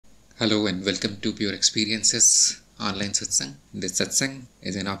Hello and welcome to Pure Experiences Online Satsang. This Satsang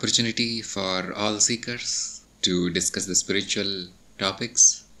is an opportunity for all seekers to discuss the spiritual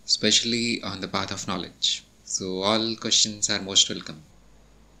topics, especially on the path of knowledge. So all questions are most welcome.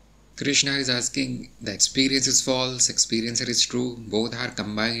 Krishna is asking, the experience is false, experiencer is true, both are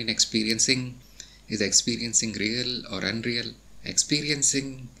combined in experiencing. Is experiencing real or unreal?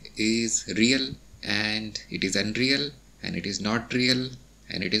 Experiencing is real and it is unreal, and it is not real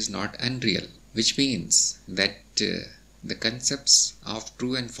and it is not unreal, which means that the concepts of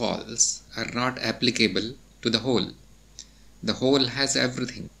true and false are not applicable to the whole. The whole has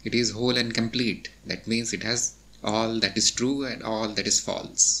everything. It is whole and complete. That means it has all that is true and all that is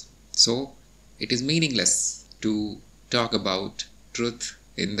false. So it is meaningless to talk about truth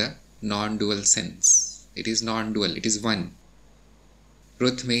in the non-dual sense. It is non-dual, it is one.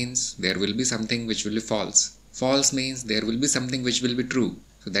 Truth means there will be something which will be false. False means there will be something which will be true.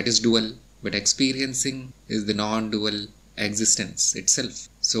 So that is dual. But experiencing is the non-dual existence itself.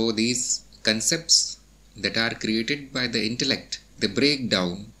 So these concepts that are created by the intellect, they break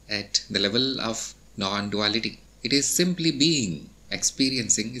down at the level of non-duality. It is simply being.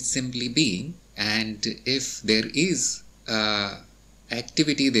 Experiencing is simply being. And if there is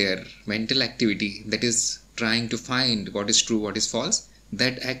activity there, mental activity that is trying to find what is true, what is false,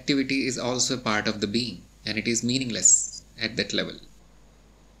 that activity is also part of the being, and it is meaningless at that level.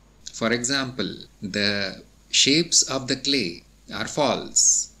 For example, the shapes of the clay are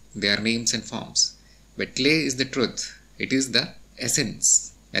false. They are names and forms. But clay is the truth. It is the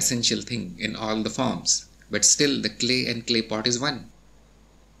essence, essential thing in all the forms. But still the clay and clay pot is one.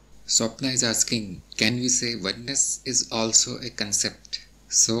 Swapna is asking, can we say oneness is also a concept?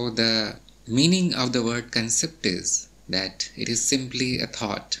 So the meaning of the word concept is that it is simply a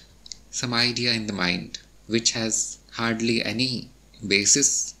thought, some idea in the mind, which has hardly any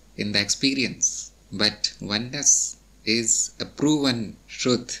basis in the experience. But oneness is a proven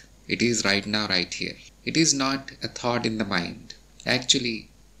truth. It is right now, right here. It is not a thought in the mind. Actually,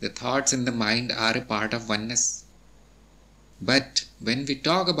 the thoughts in the mind are a part of oneness. But when we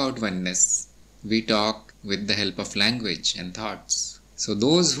talk about oneness, we talk with the help of language and thoughts. So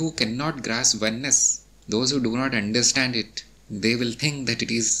those who cannot grasp oneness, those who do not understand it, they will think that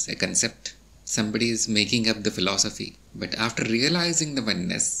it is a concept. Somebody is making up the philosophy. But after realizing the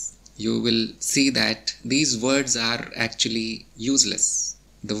oneness, you will see that these words are actually useless.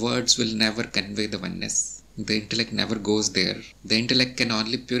 The words will never convey the oneness. The intellect never goes there. The intellect can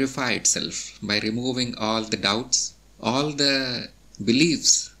only purify itself by removing all the doubts, all the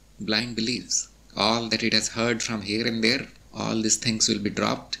beliefs, blind beliefs, all that it has heard from here and there. All these things will be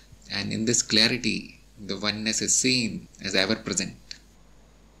dropped, and in this clarity, the oneness is seen as ever present.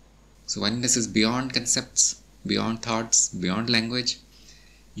 So oneness is beyond concepts, beyond thoughts, beyond language.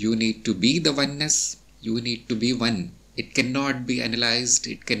 You need to be the oneness. You need to be one. It cannot be analyzed.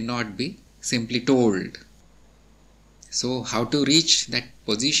 It cannot be simply told. So how to reach that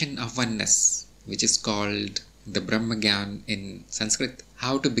position of oneness, which is called the Brahmagyan in Sanskrit?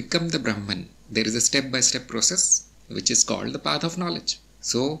 How to become the Brahman? There is a step-by-step process which is called the path of knowledge.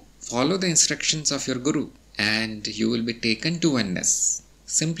 So follow the instructions of your Guru and you will be taken to oneness.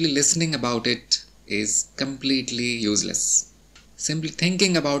 Simply listening about it is completely useless. Simply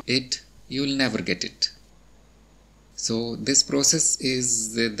thinking about it, you will never get it. So this process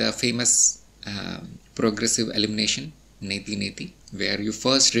is the famous progressive elimination, Neti Neti, where you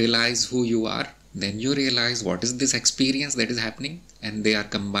first realize who you are, then you realize what is this experience that is happening, and they are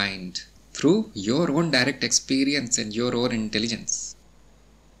combined through your own direct experience and your own intelligence.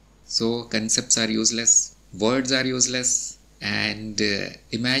 So concepts are useless, words are useless, and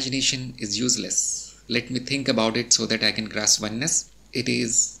imagination is useless. Let me think about it so that I can grasp oneness. It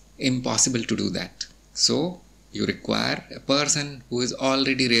is impossible to do that. So you require a person who has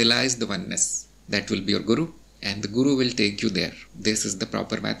already realized the oneness. That will be your Guru, and the Guru will take you there. This is the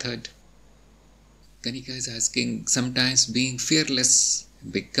proper method. Kanika is asking, sometimes being fearless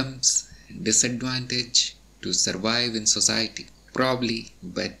becomes a disadvantage to survive in society. Probably,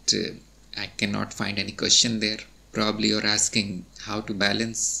 but I cannot find any question there. Probably you're asking how to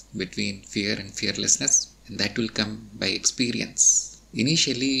balance between fear and fearlessness, and that will come by experience.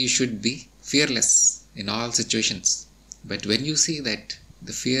 Initially, you should be fearless in all situations. But when you see that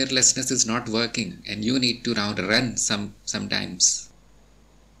the fearlessness is not working and you need to run sometimes,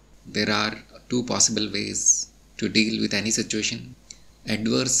 there are two possible ways to deal with any situation.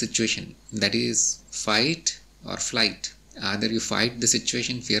 Adverse situation, that is fight or flight. Either you fight the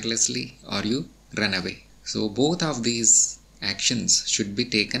situation fearlessly or you run away. So both of these actions should be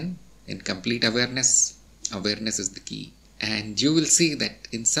taken in complete awareness. Awareness is the key. And you will see that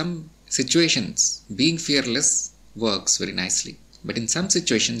in some situations, being fearless works very nicely. But in some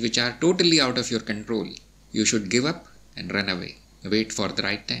situations which are totally out of your control, you should give up and run away. Wait for the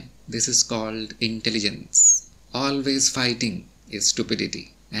right time. This is called intelligence. Always fighting is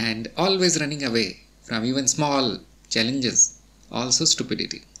stupidity. And always running away from even small challenges, also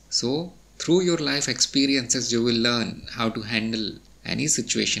stupidity. So, through your life experiences, you will learn how to handle any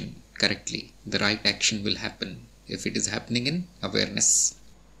situation correctly. The right action will happen if it is happening in awareness.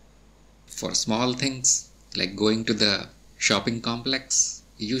 For small things like going to the shopping complex,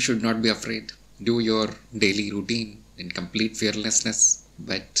 you should not be afraid. Do your daily routine in complete fearlessness.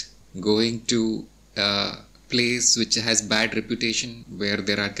 But going to a place which has bad reputation, where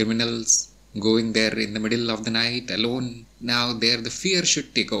there are criminals, going there in the middle of the night alone, now there the fear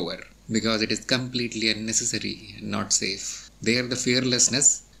should take over, because it is completely unnecessary and not safe. There the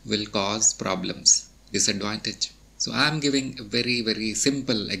fearlessness will cause problems, disadvantage. So I am giving a very, very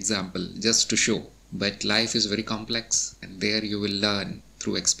simple example just to show. But life is very complex, and there you will learn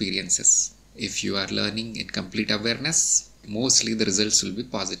through experiences. If you are learning in complete awareness, mostly the results will be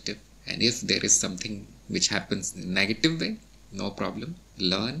positive. And if there is something which happens in a negative way, no problem.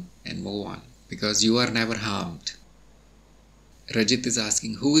 Learn and move on, because you are never harmed. Rajit is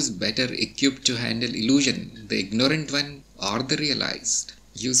asking, who is better equipped to handle illusion, the ignorant one or the realized?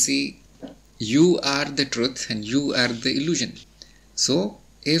 You see, you are the truth and you are the illusion. So,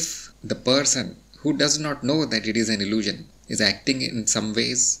 if the person who does not know that it is an illusion is acting in some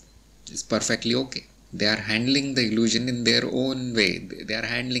ways, it's perfectly okay. They are handling the illusion in their own way. They are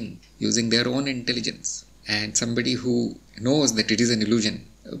handling using their own intelligence. And somebody who knows that it is an illusion,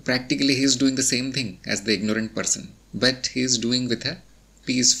 practically he is doing the same thing as the ignorant person, but he is doing with a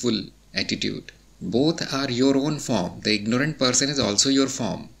peaceful attitude. Both are your own form. The ignorant person is also your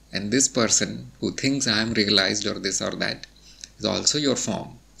form, and this person who thinks I am realized or this or that is also your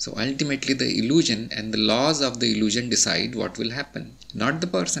form. So ultimately the illusion and the laws of the illusion decide what will happen, not the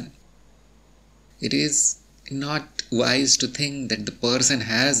person. It is not wise to think that the person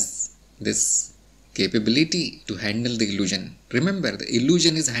has this capability to handle the illusion. Remember, the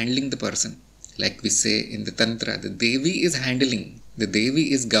illusion is handling the person. Like we say in the Tantra, the Devi is handling, the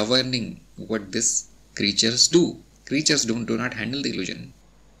Devi is governing what these creatures do. Creatures do not handle the illusion.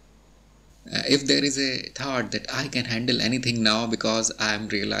 If there is a thought that I can handle anything now because I am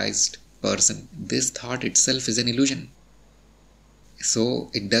realized person, this thought itself is an illusion.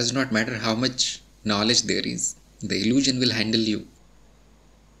 So it does not matter how much knowledge there is, the illusion will handle you.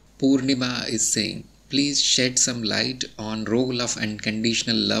 Purnima is saying, please shed some light on role of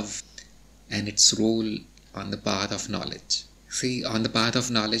unconditional love and its role on the path of knowledge. See, on the path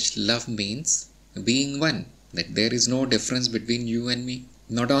of knowledge, love means being one, that there is no difference between you and me.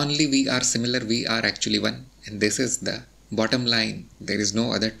 Not only we are similar, we are actually one. And this is the bottom line. There is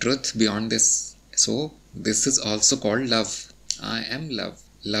no other truth beyond this. So, this is also called love. I am love.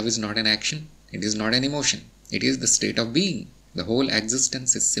 Love is not an action. It is not an emotion. It is the state of being. The whole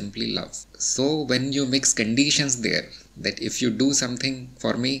existence is simply love. So, when you mix conditions there, that if you do something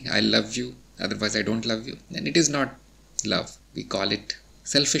for me, I love you, otherwise I don't love you, then it is not love. We call it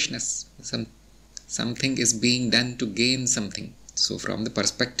selfishness. Something is being done to gain something. So from the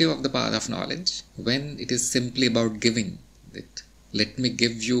perspective of the path of knowledge, when it is simply about giving, that let me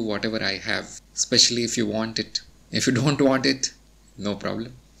give you whatever I have, especially if you want it. If you don't want it, no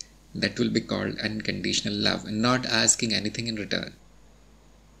problem. That will be called unconditional love, and not asking anything in return.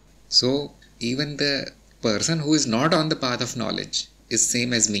 So even the person who is not on the path of knowledge is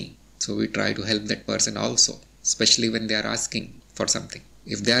same as me. So we try to help that person also, especially when they are asking for something.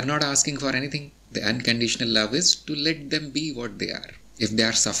 If they are not asking for anything, the unconditional love is to let them be what they are. If they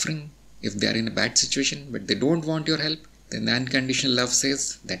are suffering, if they are in a bad situation, but they don't want your help, then the unconditional love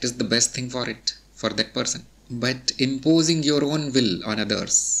says that is the best thing for it, for that person. But imposing your own will on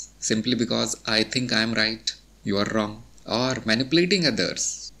others, simply because I think I am right, you are wrong, or manipulating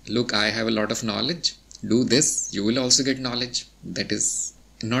others. Look, I have a lot of knowledge, do this, you will also get knowledge. That is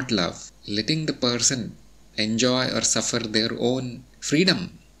not love. Letting the person enjoy or suffer their own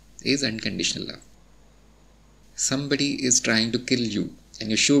freedom is unconditional love. Somebody is trying to kill you and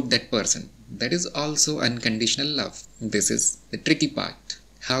you shoot that person. That is also unconditional love. This is the tricky part.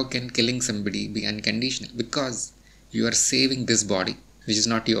 How can killing somebody be unconditional? Because you are saving this body, which is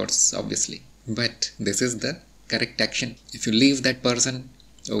not yours, obviously. But this is the correct action. If you leave that person,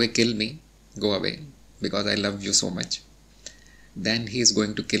 okay, kill me, go away, because I love you so much, then he is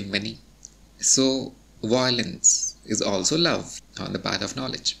going to kill many. So violence is also love on the path of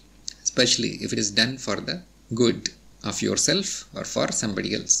knowledge, especially if it is done for the good of yourself or for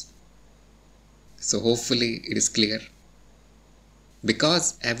somebody else. So hopefully it is clear.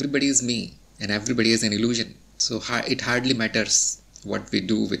 Because everybody is me and everybody is an illusion. So it hardly matters what we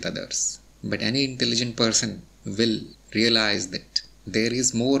do with others. But any intelligent person will realize that there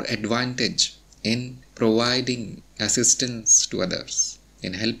is more advantage in providing assistance to others.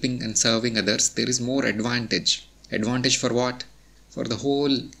 In helping and serving others, there is more advantage. Advantage for what? For the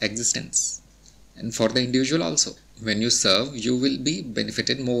whole existence. And for the individual also. When you serve, you will be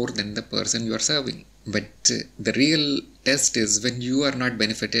benefited more than the person you are serving. But the real test is when you are not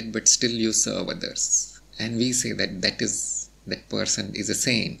benefited but still you serve others. And we say that that person is a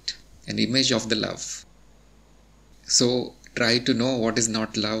saint, an image of the love. So try to know what is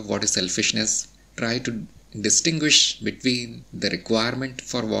not love, what is selfishness. Try to distinguish between the requirement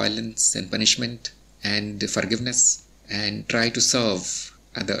for violence and punishment and forgiveness, and try to serve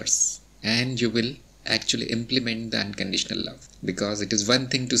others. And you will actually implement the unconditional love. Because it is one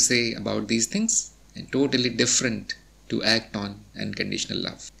thing to say about these things and totally different to act on unconditional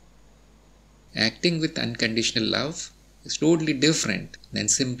love. Acting with unconditional love is totally different than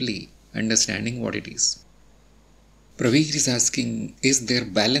simply understanding what it is. Praveer is asking, is there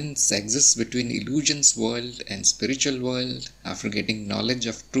balance exists between illusions world and spiritual world after getting knowledge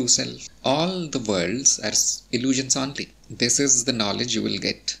of true self? All the worlds are illusions only. This is the knowledge you will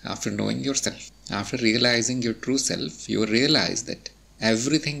get after knowing yourself. After realizing your true self, you will realize that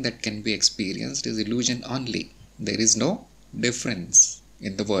everything that can be experienced is illusion only. There is no difference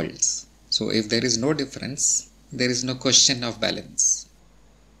in the worlds. So if there is no difference, there is no question of balance.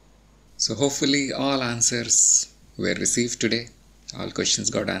 So hopefully all answers were received today. All questions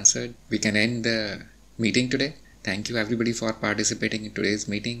got answered. We can end the meeting today. Thank you everybody for participating in today's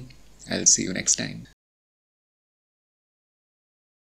meeting. I'll see you next time.